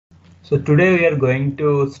So today we are going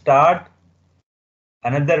to start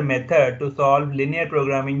another method to solve linear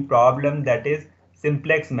programming problem, that is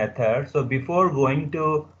simplex method. So before going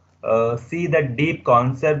to see the deep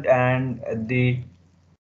concept and the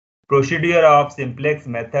procedure of simplex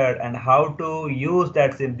method and how to use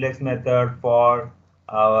that simplex method for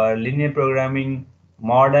our linear programming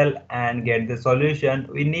model and get the solution,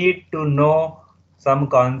 we need to know some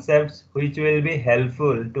concepts which will be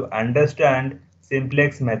helpful to understand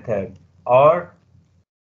simplex method, or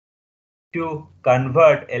to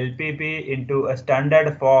convert LPP into a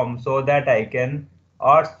standard form so that I can,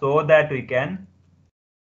 or so that we can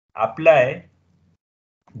apply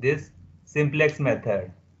this simplex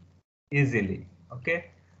method easily. Okay.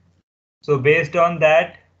 So based on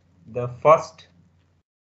that, the first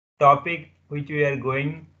topic which we are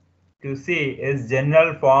going to see is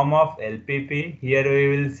general form of LPP. Here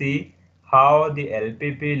we will see how the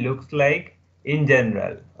LPP looks like in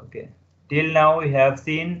general. Okay. Till now we have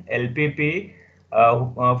seen LPP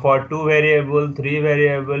for 2 variable, 3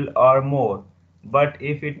 variable or more. But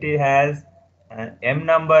if it has m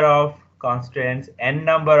number of constraints, n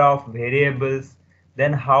number of variables,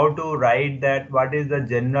 then how to write that, what is the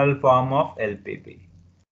general form of LPP.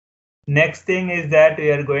 Next thing is that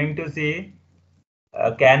we are going to see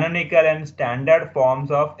canonical and standard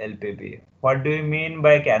forms of LPP. What do you mean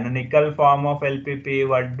by canonical form of LPP?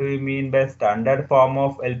 What do you mean by standard form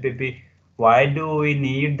of LPP? Why do we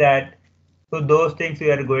need that? So those things we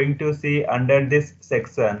are going to see under this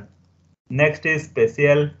section. Next is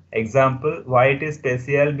special example. Why it is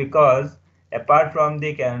special? Because apart from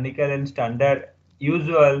the canonical and standard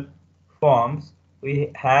usual forms,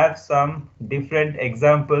 we have some different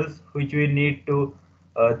examples which we need to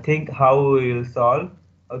think how we will solve.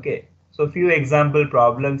 Okay, so few example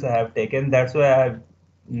problems I have taken. That's why I have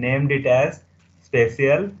named it as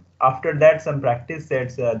special. After that, some practice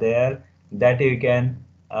sets are there that you can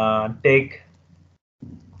take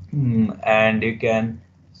and you can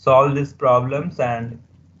solve these problems and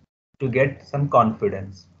to get some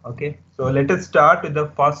confidence. Okay, so let us start with the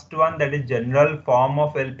first one, that is general form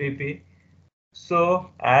of LPP. So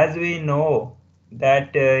as we know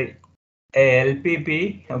that a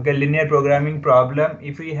LPP, okay, linear programming problem,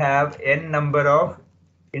 if we have n number of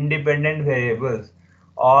independent variables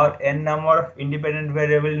or n number of independent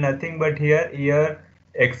variable, nothing but here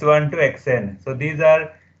x1 to xn. So these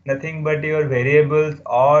are nothing but your variables,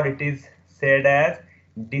 or it is said as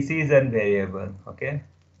decision variable. Okay.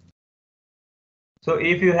 So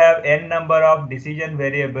if you have n number of decision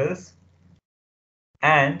variables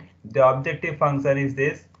and the objective function is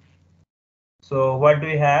this, so what do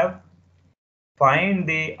we have? Find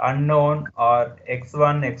the unknown or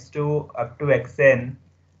x1, x2 up to xn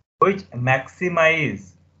which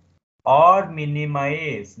maximize or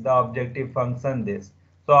minimize the objective function this.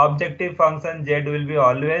 So objective function z will be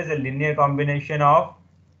always a linear combination of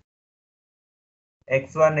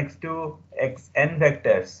x1, x2, xn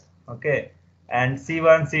vectors. Okay, and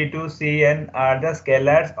c1, c2, cn are the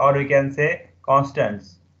scalars, or we can say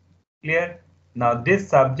constants. Clear? Now this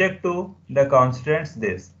subject to the constants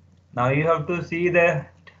this. Now you have to see the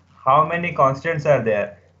how many constants are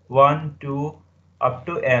there. 1, 2 up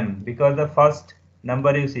to m, because the first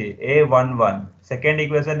number you see a11, second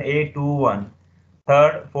equation a21,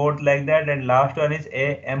 third, fourth, like that, and last one is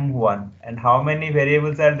am1. And how many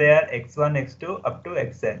variables are there? x1, x2 up to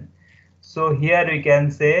xn. So here we can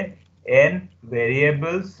say n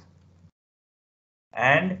variables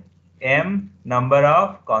and m number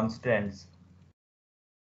of constants.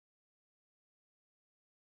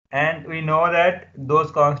 And we know that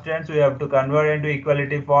those constants we have to convert into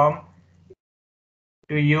equality form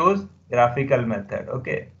to use graphical method.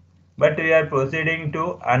 Okay, but we are proceeding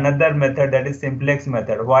to another method, that is simplex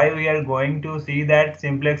method. Why we are going to see that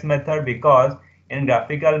simplex method? Because in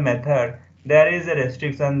graphical method there is a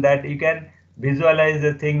restriction that you can visualize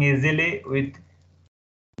the thing easily with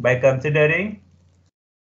by considering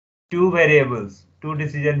two variables, two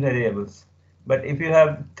decision variables. But if you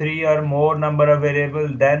have 3 or more number of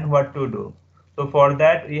variables, then what to do? So for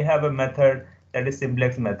that we have a method, that is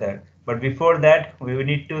simplex method. But before that we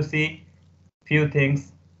need to see few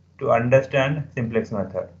things to understand simplex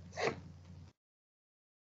method.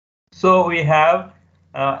 So we have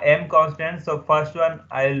m constants. So first one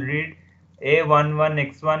I'll read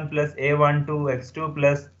a11 x1 plus a12 x2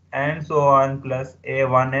 plus and so on plus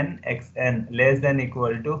a1n xn less than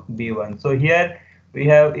equal to b1. So here we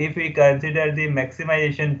have, if we consider the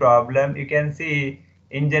maximization problem, you can see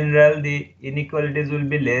in general the inequalities will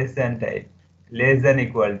be less than type, less than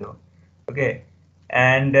equal to. Okay,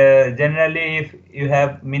 and generally if you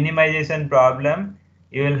have minimization problem,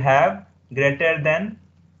 you will have greater than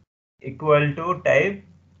equal to type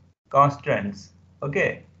constants.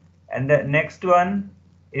 Okay, and the next one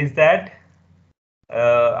is that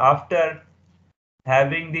after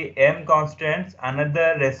having the m constants,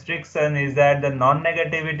 another restriction is that the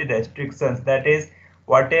non-negativity restrictions, that is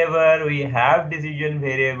whatever we have decision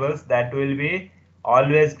variables, that will be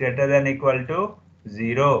always greater than equal to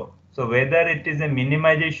 0. So whether it is a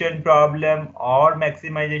minimization problem or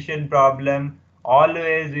maximization problem,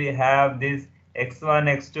 always we have this x1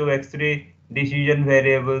 x2 x3 decision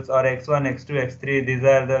variables, or x1 x2 x3, these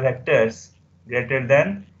are the vectors greater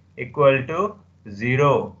than equal to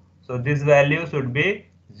 0. So this value should be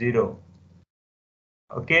 0.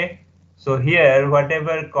 Okay. So here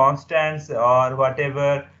whatever constants or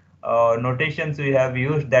whatever notations we have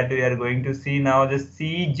used, that we are going to see now. The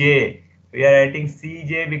Cj, we are writing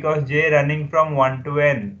Cj because j running from 1 to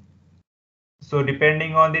n. So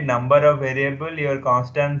depending on the number of variable, your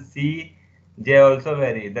constant C j also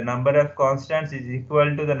vary. The number of constants is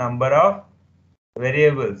equal to the number of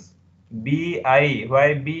variables. Bi,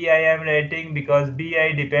 why bi I am writing? Because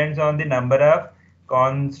bi depends on the number of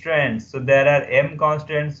constants. So there are m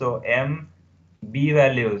constants, so m b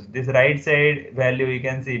values. This right side value you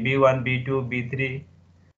can see b1, b2, b3.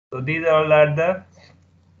 So these all are the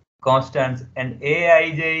constants, and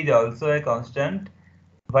aij is also a constant.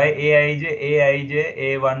 Why aij? Aij,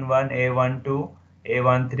 a11, a12,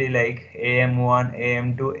 a13, like am1,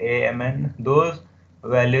 am2, amn, those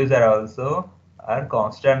values are also are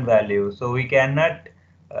constant values. So we cannot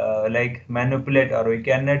like manipulate, or we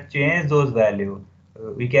cannot change those values.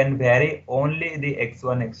 We can vary only the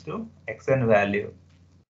x1, x2, xn value.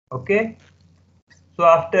 Okay. So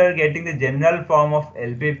after getting the general form of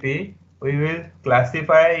LPP, we will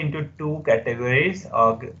classify into two categories,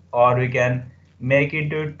 or we can make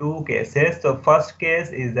into two cases. So first case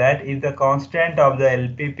is that if the constant of the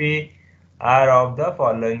LPP are of the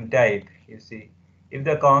following type. You see, if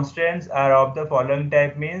the constants are of the following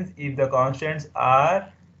type means if the constants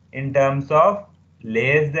are in terms of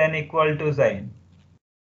less than equal to sign.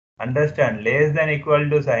 Understand, less than equal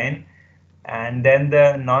to sign, and then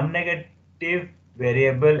the non-negative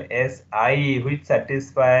variable si, which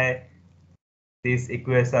satisfy this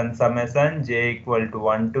equation summation j equal to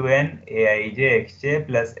 1 to n aij xj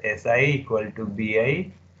plus si equal to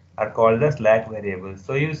bi are called the slack variables.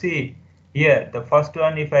 So you see here, the first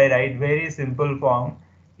one, if I write very simple form,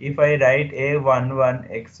 if I write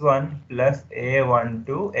a11 x1 plus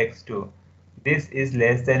a12 x2, this is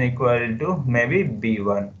less than equal to maybe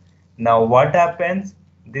b1. Now what happens?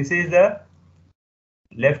 This is the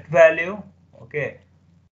left value, okay,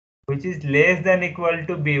 which is less than equal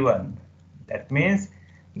to b1. That means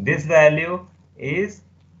this value is,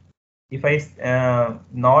 if I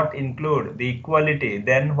not include the equality,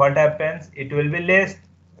 then what happens? It will be less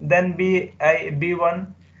than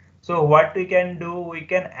b1. So what we can do, we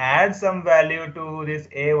can add some value to this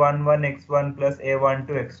a11 x1 plus a12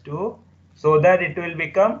 x2, so that it will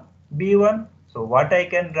become b1. So what I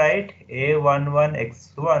can write, a11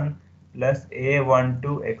 x1 plus a12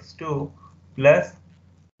 x2 plus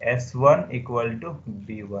S1 equal to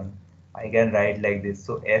B1. I can write like this.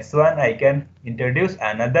 So S1, I can introduce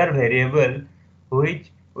another variable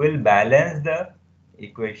which will balance the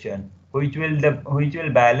equation, which will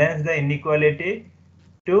balance the inequality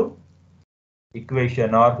to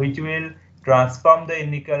equation, or which will transform the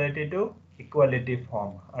inequality to equality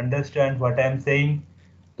form. Understand what I am saying?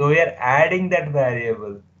 So we are adding that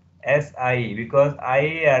variable Si, because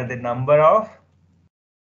I are the number of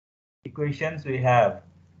equations we have.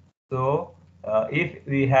 So if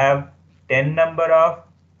we have 10 number of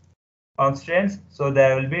constants, so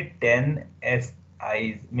there will be 10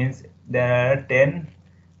 SIs, means there are 10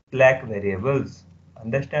 slack variables.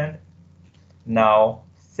 Understand? Now,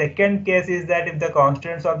 second case is that if the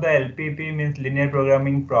constants of the LPP, means linear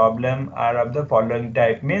programming problem, are of the following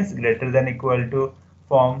type, means greater than equal to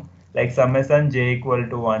form, like summation j equal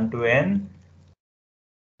to 1 to n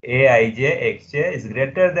aij xj is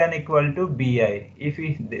greater than equal to bi. If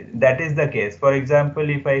that is the case, for example,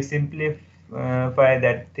 if I simplify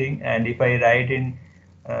that thing, and if I write in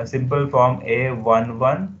simple form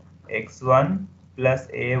a11 x1 plus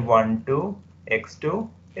a12 x2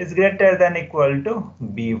 is greater than equal to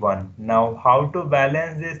b1. Now how to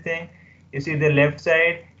balance this thing? You see, the left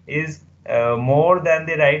side is more than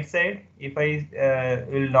the right side. If I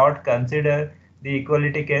will not consider the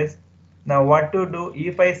equality case, now what to do?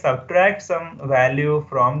 If I subtract some value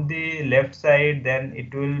from the left side, then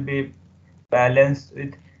it will be balanced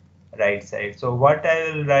with right side. So what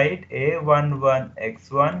I will write, a11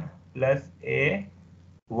 x1 plus a12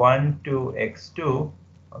 x2,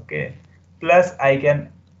 okay, plus I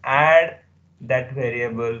can add that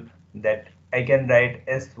variable that I can write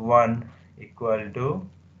S1 equal to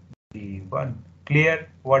B1. Clear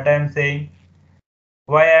what I am saying?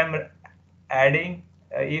 Why I am adding?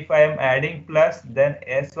 If I am adding plus, then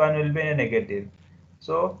S1 will be a negative.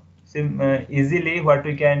 So easily what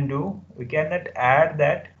we can do, we cannot add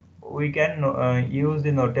that. We can use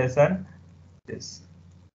the notation this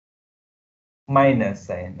minus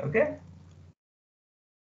sign. Okay.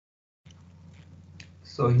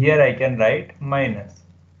 So here I can write minus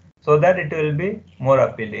so that it will be more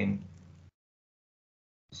appealing.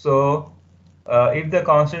 So if the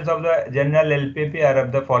constants of the general LPP are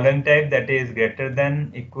of the following type, that is greater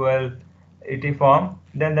than equal form,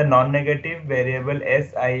 then the non-negative variable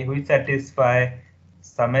Si, which satisfy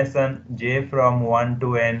summation j from 1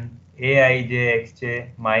 to n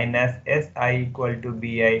aij minus Si equal to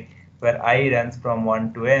bi, where I runs from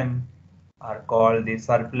 1 to m, are called the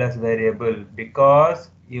surplus variable, because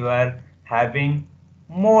you are having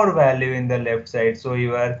more value in the left side, so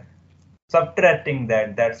you are subtracting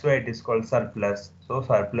that. That's why it is called surplus. So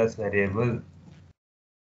surplus variable.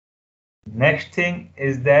 Next thing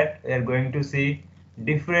is that we are going to see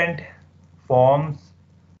different forms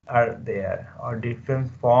are there, or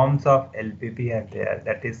different forms of LPP are there.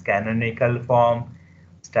 That is canonical form,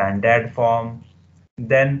 standard form.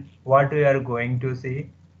 Then what we are going to see,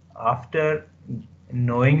 after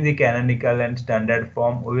knowing the canonical and standard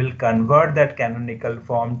form, we will convert that canonical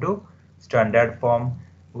form to standard form.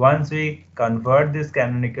 Once we convert this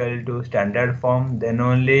canonical to standard form, then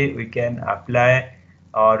only we can apply,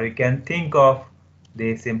 or we can think of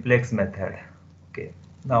the simplex method. Okay.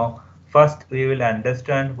 Now first we will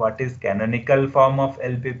understand what is canonical form of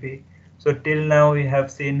LPP. So till now we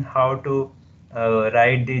have seen how to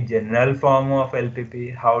write the general form of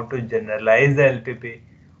LPP, how to generalize the LPP.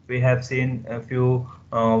 We have seen a few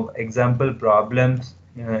example problems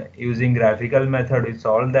using graphical method. We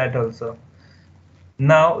solved that also.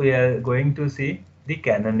 Now we are going to see the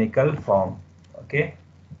canonical form. Okay.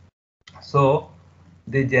 So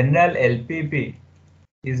the general LPP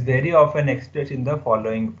is very often expressed in the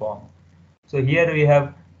following form. So here we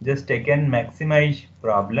have just taken maximize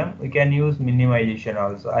problem. We can use minimization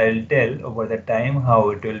also. I will tell over the time how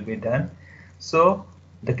it will be done. So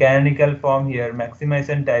the canonical form here,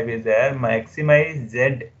 maximization type is there. Maximize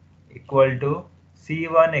z equal to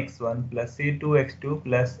c1 x1 plus c2 x2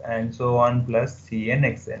 plus and so on plus cn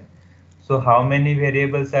xn. So how many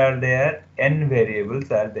variables are there? N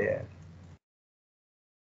variables are there.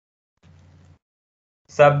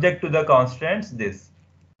 Subject to the constraints this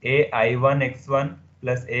ai1 x1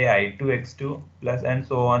 plus ai2 x2 plus and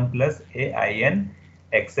so on plus ain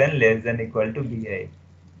xn less than equal to bi.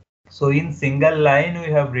 So in single line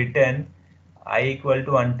we have written I equal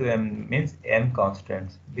to 1 to m, means m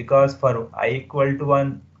constants, because for I equal to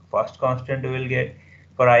 1 first constant we will get,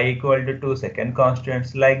 for I equal to 2 second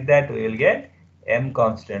constants, like that we will get m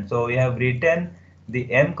constants. So we have written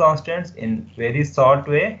the m constants in very short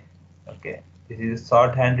way. Okay, this is a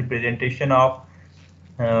shorthand representation of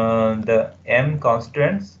the m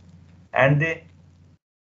constants, and the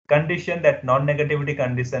condition, that non-negativity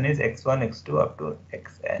condition, is x1 x2 up to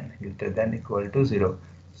xn greater than equal to 0.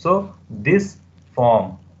 So this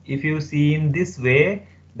form, if you see in this way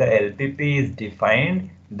the LPP is defined,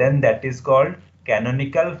 then that is called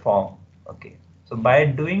canonical form. Okay, so by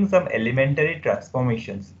doing some elementary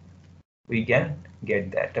transformations we can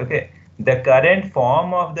get that. Okay, the current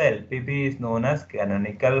form of the LPP is known as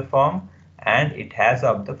canonical form, and it has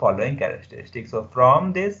of the following characteristics. So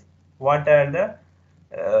from this, what are the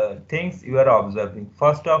things you are observing?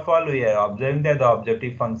 First of all, we are observing that the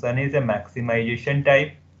objective function is a maximization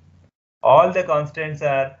type. All the constants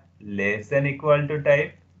are less than equal to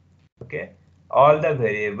type. Okay, all the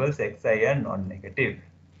variables xi are non-negative.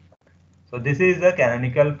 So this is the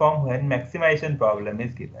canonical form when maximization problem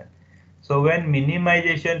is given. So when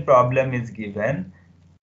minimization problem is given,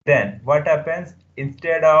 then what happens?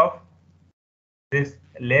 Instead of this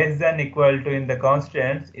less than equal to in the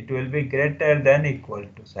constants, it will be greater than equal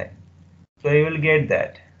to sign. So you will get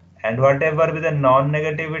that. And whatever with the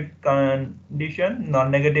non-negativity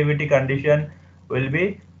condition will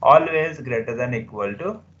be always greater than equal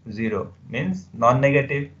to 0, means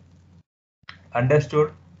non-negative.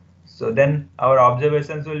 Understood? So then our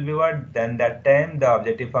observations will be what? Then that time the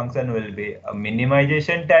objective function will be a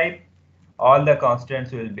minimization type. All the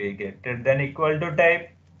constants will be greater than equal to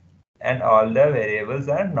type, and all the variables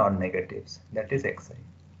are non-negatives. That is xi.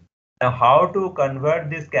 Now how to convert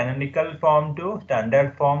this canonical form to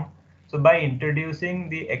standard form? So by introducing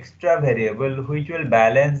the extra variable which will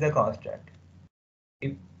balance the constant.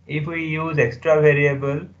 If we use extra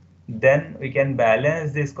variable, then we can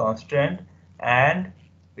balance this constant, and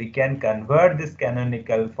we can convert this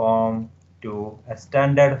canonical form to a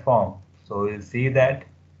standard form. So we'll see that.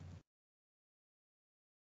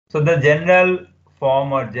 So the general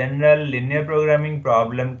form or general linear programming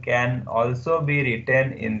problem can also be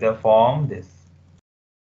written in the form this.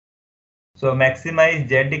 So maximize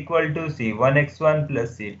z equal to c1x1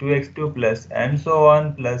 plus c2x2 plus and so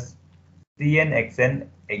on plus cn xn.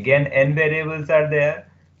 Again n variables are there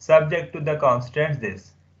subject to the constants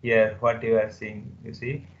this. Here what you are seeing, you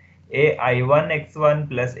see ai1 x1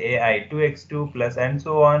 plus ai2 x2 plus and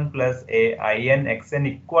so on plus ain xn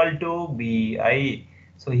equal to bi.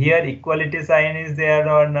 So here equality sign is there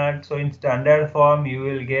or not? So in standard form you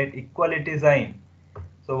will get equality sign.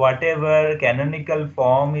 So whatever canonical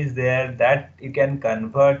form is there, that you can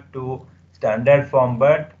convert to standard form,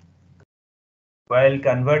 but while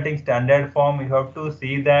converting standard form you have to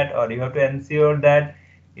see that, or you have to ensure that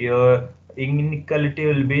your inequality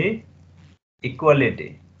will be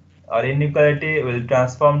equality, or inequality will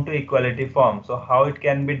transform to equality form. So how it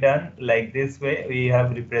can be done? Like this way we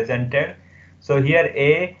have represented. So here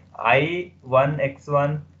a I1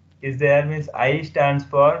 x1 is there, means I stands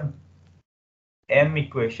for m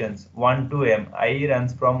equations 1 to m. I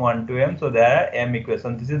runs from 1 to m, so there are m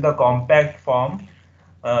equations. This is the compact form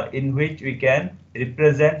in which we can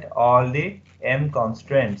represent all the m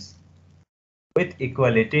constraints with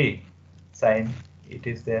equality sign. It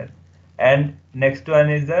is there. And next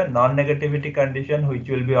one is the non-negativity condition, which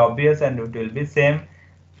will be obvious and it will be same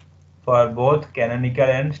for both canonical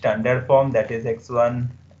and standard form, that is x1,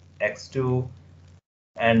 x2,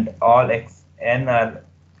 and all xn are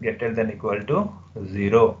greater than equal to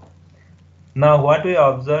 0. Now what we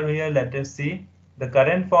observe here, let us see. The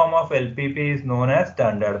current form of LPP is known as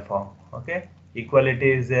standard form. Okay,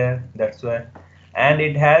 equality is there, that's why. And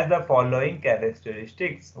it has the following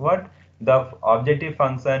characteristics. What? The objective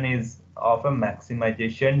function is of a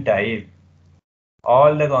maximization type.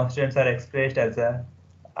 All the constants are expressed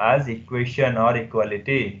as equation or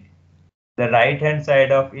equality. The right hand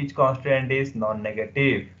side of each constant is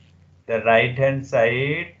non-negative. The right hand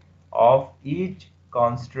side of each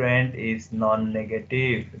constraint is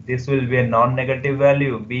non-negative. This will be a non-negative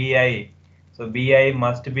value, bi. So bi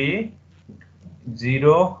must be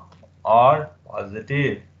 0 or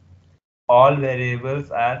positive. All variables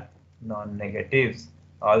are non-negatives.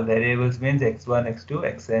 All variables means x1,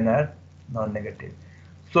 x2, xn are non-negative.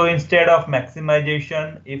 So instead of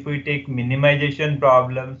maximization, if we take minimization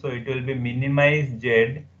problem, so it will be minimize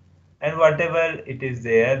z, and whatever it is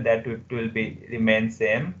there, that it will be remain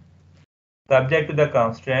same subject to the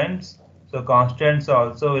constants. So constants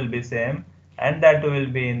also will be same, and that will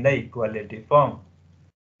be in the equality form.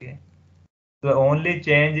 Okay. The only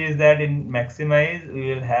change is that in maximize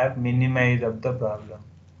we will have minimize of the problem,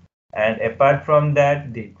 and apart from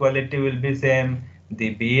that the equality will be same,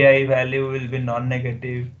 the bi value will be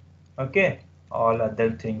non-negative. Okay, all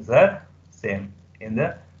other things are same in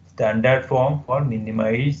the standard form for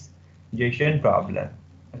minimization problem.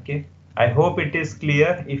 Okay, I hope it is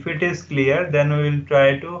clear. If it is clear, then we will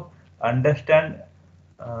try to understand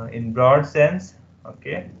in broad sense.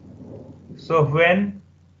 Okay, so when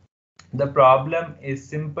the problem is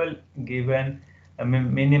simple, given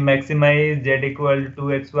maximize z equal to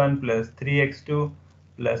 2x1 plus 3x2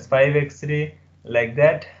 plus 5x3, like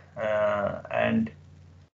that, and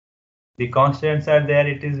the constants are there.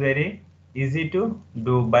 It is very easy to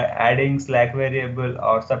do by adding slack variable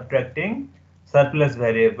or subtracting surplus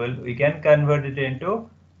variable. We can convert it into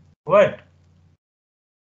what?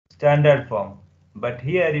 Standard form. But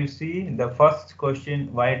here you see the first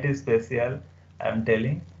question, why it is special, I am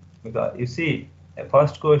telling, because you see the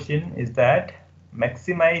first question is that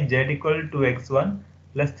maximize z equal to x1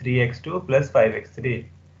 plus 3x2 plus 5x3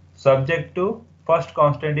 subject to first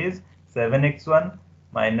constant is 7x1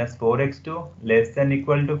 minus 4x2 less than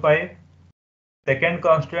equal to 5. Second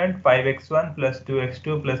constant 5x1 plus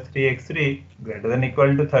 2x2 plus 3x3 greater than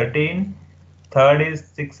equal to 13. Third is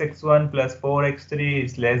 6x1 plus 4x3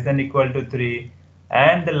 is less than equal to 3.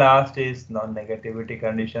 And the last is non-negativity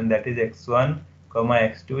condition, that is x1 comma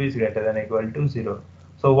x2 is greater than equal to 0.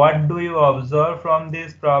 So what do you observe from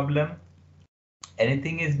this problem?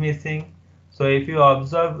 Anything is missing. So if you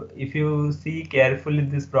observe, if you see carefully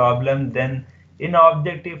this problem, then in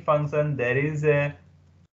objective function there is a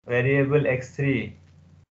variable x3,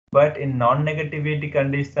 but in non-negativity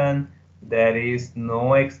condition there is no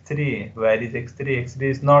x3. Where is x3? X3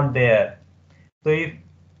 is not there. So if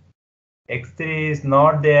x3 is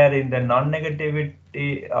not there in the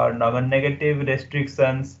non-negativity or non-negative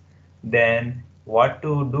restrictions, then what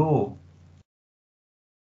to do,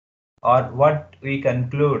 or what we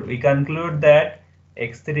conclude? We conclude that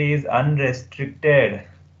x3 is unrestricted.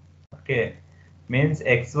 Okay, means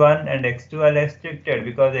x1 and x2 are restricted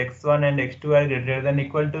because x1 and x2 are greater than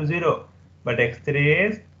equal to 0, but x3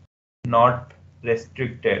 is not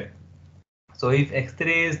restricted. So if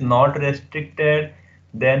x3 is not restricted,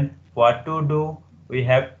 then what to do? We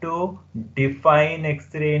have to define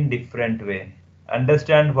x3 in different way.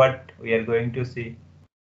 Understand what we are going to see.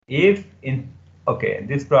 If in okay,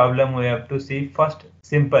 this problem we have to see first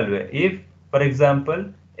simple way. If for example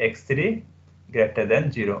x3 greater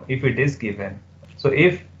than 0, if it is given. So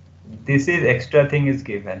if this is extra thing is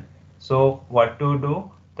given, so what to do?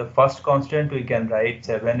 The first constant we can write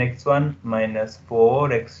 7x1 minus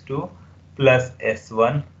 4x2 plus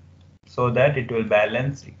s1, so that it will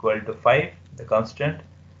balance equal to 5, the constant.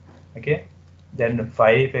 Okay, then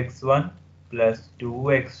 5x1 plus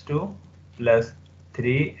 2x2 plus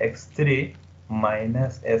 3x3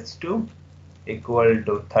 minus s2 equal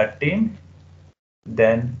to 13,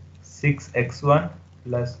 then 6x1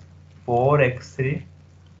 plus 4x3,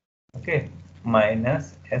 okay,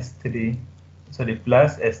 minus s3, sorry,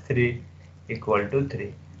 plus s3 equal to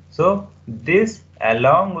 3. So this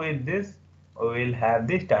along with this we will have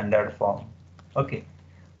the standard form. Okay,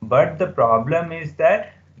 but the problem is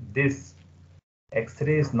that this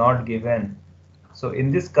x3 is not given. So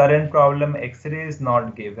in this current problem x3 is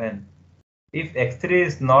not given. If x3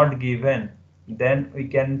 is not given, then we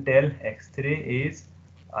can tell x3 is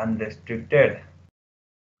unrestricted.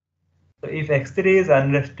 So if x3 is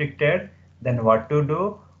unrestricted, then what to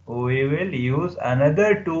do? We will use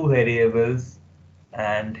another two variables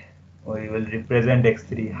and we will represent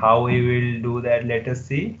x3. How we will do that? Let us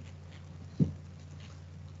see.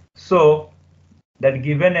 So that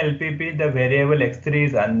given LPP, the variable x3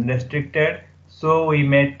 is unrestricted. So we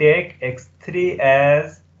may take x3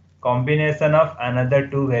 as combination of another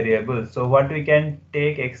two variables. So what we can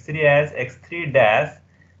take x3 as x3 dash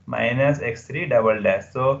minus x3 double dash.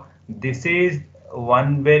 So this is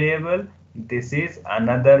one variable, this is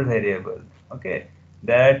another variable. Okay,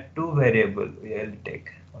 there are two variables we will take.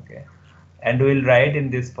 Okay, and we will write in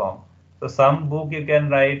this form. So some book you can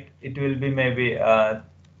write, it will be maybe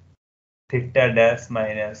theta dash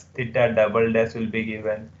minus theta double dash will be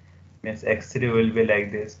given, means x3 will be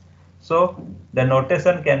like this. So the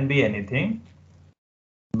notation can be anything,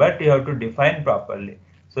 but you have to define properly.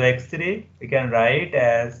 So x3 we can write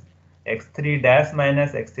as x3 dash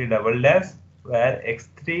minus x3 double dash, where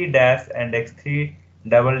x3 dash and x3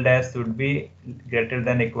 double dash should be greater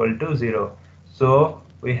than equal to 0. So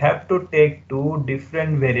we have to take two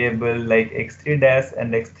different variables like x3 dash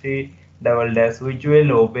and x3 double dash, which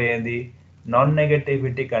will obey the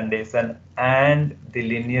non-negativity condition and the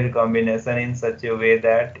linear combination in such a way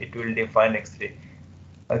that it will define x3.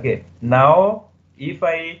 Okay, now if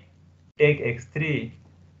I take x3,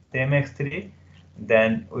 same x3,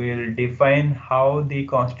 then we will define how the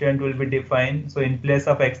constant will be defined. So in place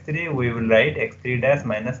of x3, we will write x3 dash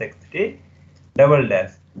minus x3 double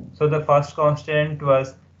dash. So the first constant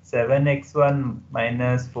was 7x1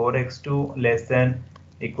 minus 4x2 less than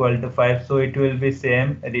equal to 5. So it will be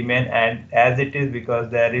same, remain and as it is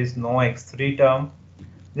because there is no x3 term.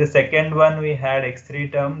 The second one we had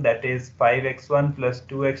x3 term, that is 5x1 plus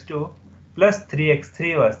 2x2 plus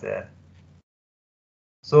 3x3 was there.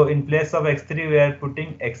 So in place of x3 we are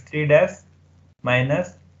putting x3 dash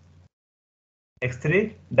minus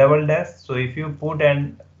x3 double dash. So if you put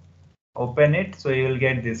and open it, so you will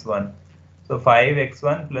get this one. So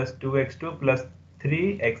 5x1 plus 2x2 plus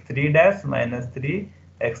 3x3 dash minus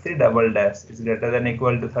 3x3 double dash is greater than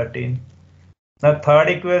equal to 13. Now third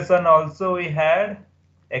equation also we had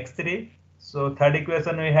x3. So third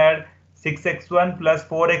equation we had 6x1 plus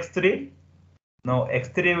 4x3. Now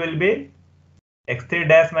x3 will be x3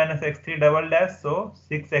 dash minus x3 double dash. So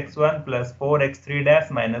 6x1 plus 4x3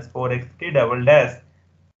 dash minus 4x3 double dash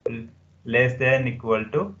will less than equal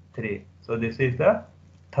to 3. So this is the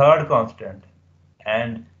third constant.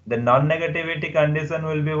 And the non-negativity condition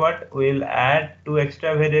will be what? We will add two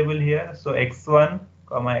extra variable here. So x1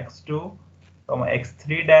 comma x2 comma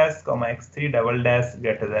x3 dash comma x3 double dash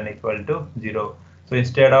greater than equal to 0. So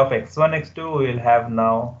instead of x1 x2 we will have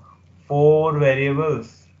now four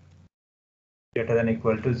variables greater than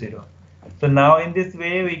equal to 0. So now in this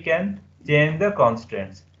way we can change the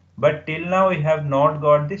constants. But till now we have not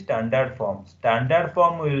got the standard form. Standard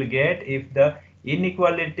form we will get if the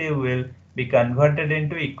inequality will be converted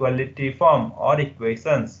into equality form or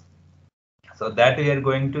equations. So that we are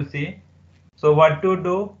going to see. So what to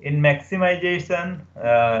do in maximization?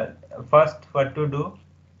 First, what to do?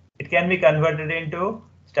 It can be converted into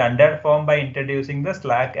standard form by introducing the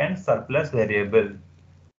slack and surplus variable.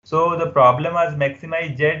 So the problem was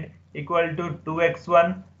maximize z equal to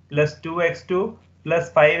 2x1 plus 2x2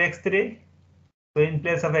 plus 5x3. So in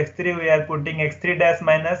place of x3, we are putting x3 dash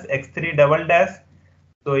minus x3 double dash.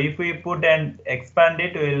 So if we put and expand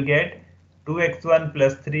it, we will get 2x1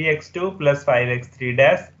 plus 3x2 plus 5x3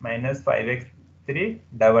 dash minus 5x3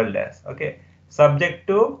 double dash. Okay. Subject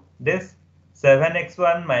to this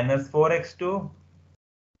 7x1 minus 4x2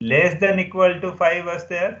 less than equal to 5 was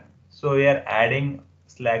there. So we are adding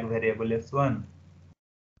slack variable s1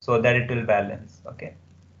 so that it will balance. Okay.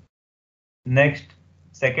 Next,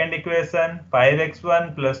 second equation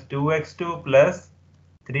 5x1 plus 2x2 plus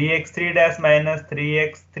 3x3 dash minus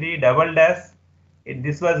 3x3 double dash.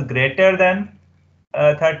 This was greater than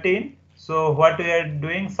 13. So what we are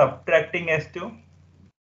doing? Subtracting s2.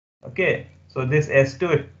 Okay. So this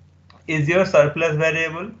s2 is your surplus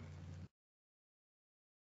variable.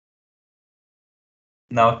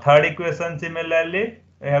 Now third equation similarly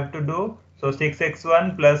we have to do. So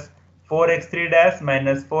 6x1 plus 4x3 dash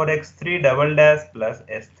minus 4x3 double dash plus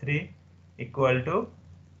s3 equal to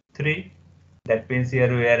 3. That means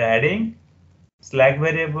here we are adding slack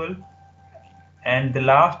variable. And the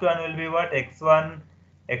last one will be what? x1,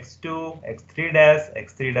 x2, x3 dash,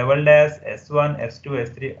 x3 double dash, s1, s2,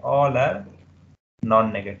 s3 all are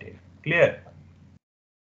non-negative. Clear?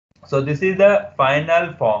 So this is the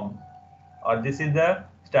final form, or this is the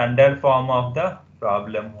standard form of the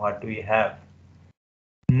problem what we have.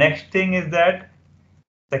 Next thing is that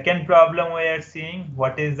second problem we are seeing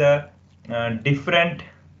what is the difference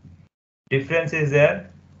is there.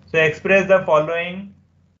 So express the following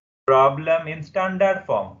problem in standard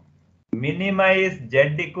form. Minimize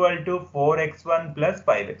z equal to 4x1 plus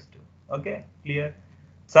 5x2. Okay, clear?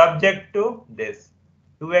 Subject to this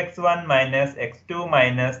 2x1 minus x2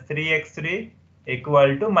 minus 3x3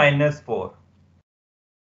 equal to minus 4.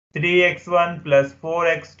 3x1 plus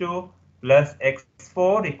 4x2 plus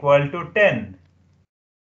x4 equal to 10.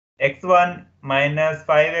 x1 minus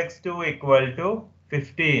 5x2 equal to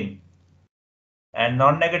 15. And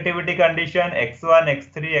non-negativity condition x1,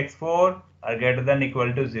 x3, x4 are greater than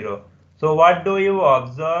equal to 0. So what do you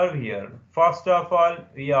observe here? First of all,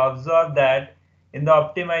 we observe that in the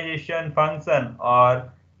optimization function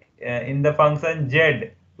or in the function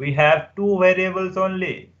z, we have two variables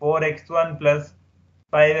only, 4x1 plus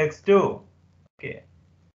 5x2. Okay.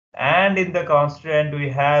 And in the constraint, we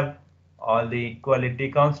have all the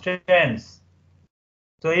equality constraints.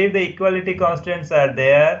 So if the equality constraints are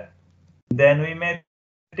there, then we may say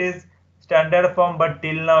it is standard form, but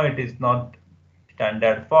till now it is not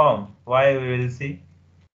standard form. Why, we will see?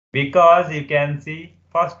 Because you can see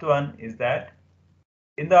first one is that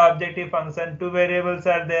in the objective function two variables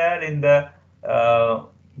are there. In the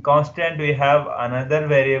constant we have another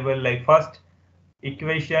variable. Like first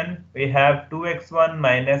equation we have 2x1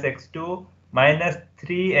 minus x2 minus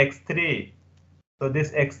 3x3. So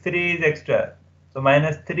this x3 is extra. So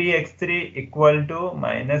minus 3x3 equal to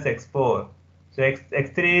minus x4. So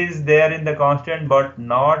x3 is there in the constant but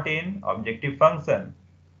not in objective function.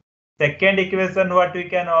 Second equation what we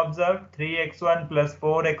can observe, 3x1 plus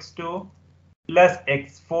 4x2 plus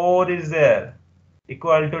x4 is there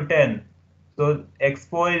equal to 10. So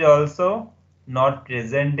x4 is also not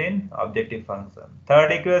present in objective function.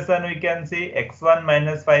 Third equation we can see x1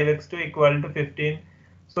 minus 5x2 equal to 15.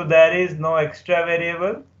 So there is no extra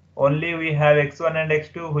variable, only we have x1 and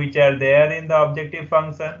x2 which are there in the objective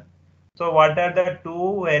function. So what are the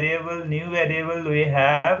two variable, new variable we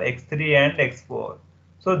have, x3 and x4.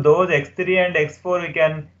 So those x3 and x4 we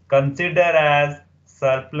can consider as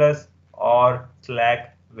surplus or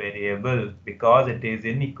slack variable because it is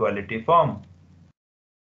in equality form.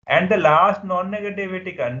 And the last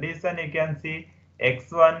non-negativity condition you can see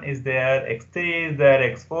x1 is there, x3 is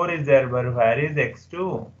there, x4 is there, but where is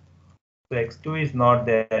x2? So x2 is not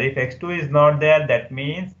there. If x2 is not there, that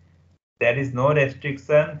means there is no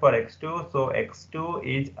restriction for x2, so x2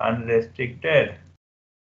 is unrestricted.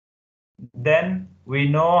 Then we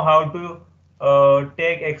know how to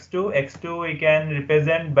take x2. x2 we can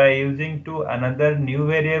represent by using to another new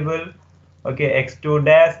variable. Okay, x2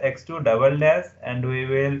 dash, x2 double dash, and we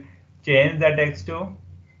will change that x2.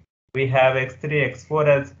 We have x3, x4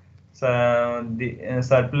 as the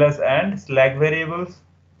surplus and slack variables.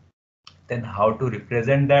 Then how to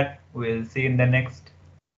represent that we'll see in the next.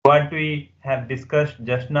 What we have discussed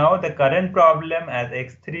just now, the current problem as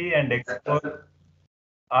x3 and x4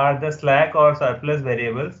 are the slack or surplus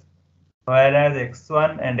variables, whereas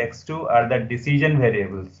x1 and x2 are the decision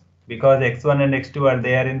variables because x1 and x2 are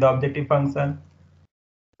there in the objective function.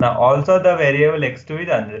 Now also the variable x2 is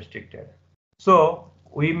unrestricted. So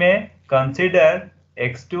we may consider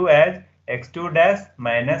x2 as x2 dash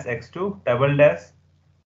minus x2 double dash.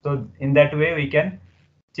 So in that way we can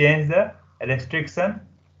change the restriction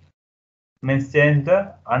means change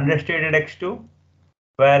the unrestricted x2,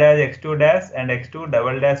 whereas x2 dash and x2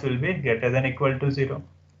 double dash will be greater than equal to 0.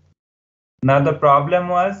 Now the problem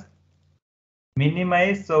was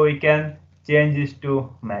minimize, so we can change this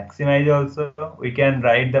to maximize also. We can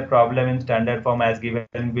write the problem in standard form as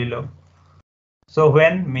given below. So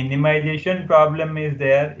when minimization problem is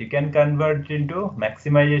there, you can convert into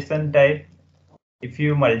maximization type. If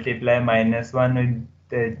you multiply -1 with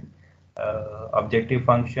the objective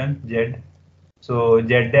function z, so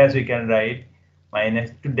z dash we can write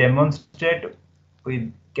minus. To demonstrate,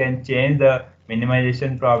 we can change the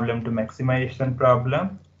minimization problem to maximization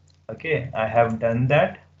problem. Okay, I have done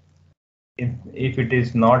that. If it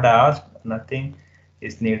is not asked, nothing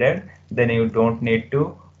is needed, then you don't need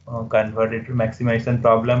to convert it to maximization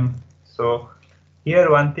problem. So here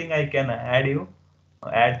one thing I can add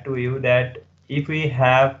to you, that if we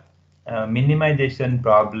have a minimization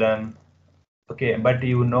problem, okay, but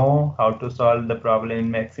you know how to solve the problem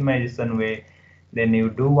in maximization way, then you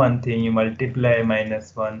do one thing, you multiply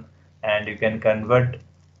 -1 and you can convert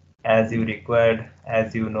as you required,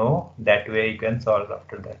 as you know, that way you can solve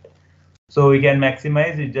after that. So we can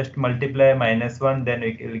maximize, you just multiply -1, then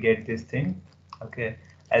we will get this thing. Okay,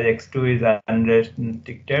 as x2 is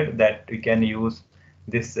unrestricted, that we can use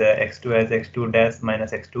this x2 as x2 dash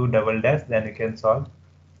minus x2 double dash, then we can solve.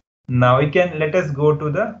 Now we can, let us go to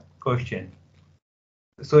the question.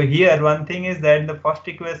 So here one thing is that the first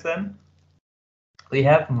equation we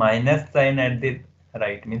have minus sign at the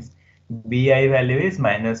right, means bi value is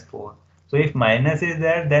 -4. So if minus is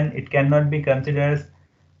there, then it cannot be considered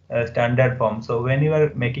as standard form. So when you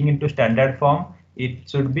are making into standard form, it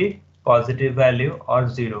should be positive value or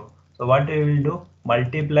 0. So what we will do,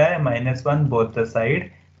 multiply -1 both the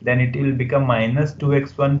side, then it will become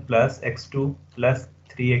 -2x1 plus x2 plus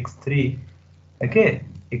 3x3, okay,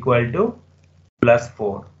 equal to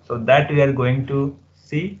 +4. So that we are going to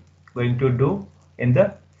do in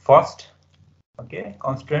the first, okay,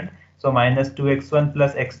 constant. So -2x1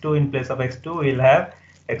 plus x2, in place of x2 we will have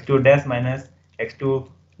x2 dash minus x2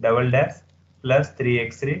 double dash plus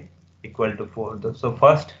 3x3 equal to 4. So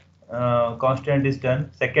first constant is done.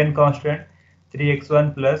 Second constant,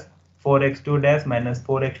 3x1 plus 4x2 dash minus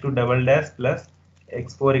 4x2 double dash plus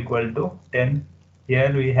x4 equal to 10.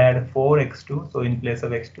 Here we had 4x2, so in place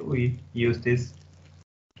of x2 we use this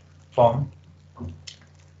form.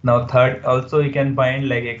 Now third also we can find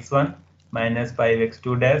like x1 minus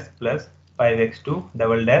 5x2 dash plus 5x2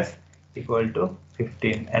 double dash equal to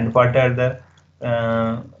 15. And what are the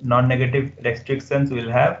non-negative restrictions? We'll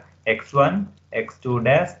have x1, x2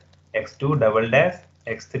 dash, x2 double dash,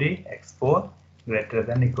 x3, x4 greater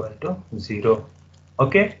than equal to 0.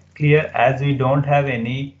 Okay, clear? As we don't have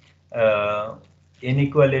any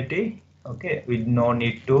inequality, okay, we no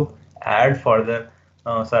need to add further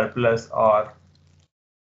surplus or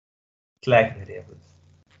slack variables.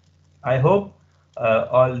 I hope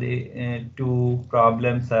all the two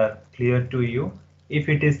problems are clear to you. If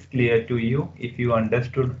it is clear to you, if you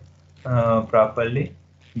understood properly,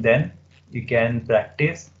 then you can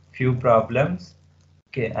practice few problems.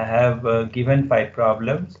 Okay, I have given 5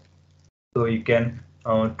 problems, so you can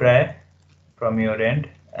try from your end,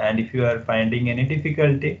 and if you are finding any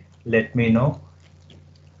difficulty, let me know.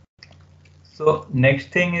 So next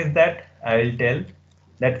thing is that I will tell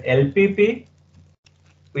that LPP,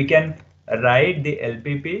 we can write the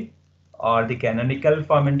LPP or the canonical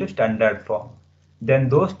form into standard form. Then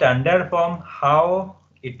those standard form, how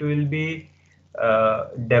it will be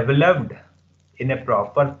developed in a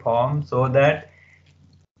proper form, so that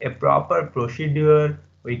a proper procedure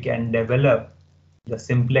we can develop the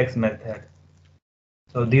simplex method.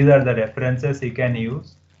 So these are the references you can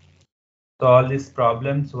use. So all these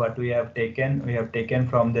problems what we have taken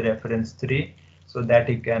from the reference 3, so that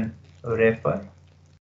you can refer.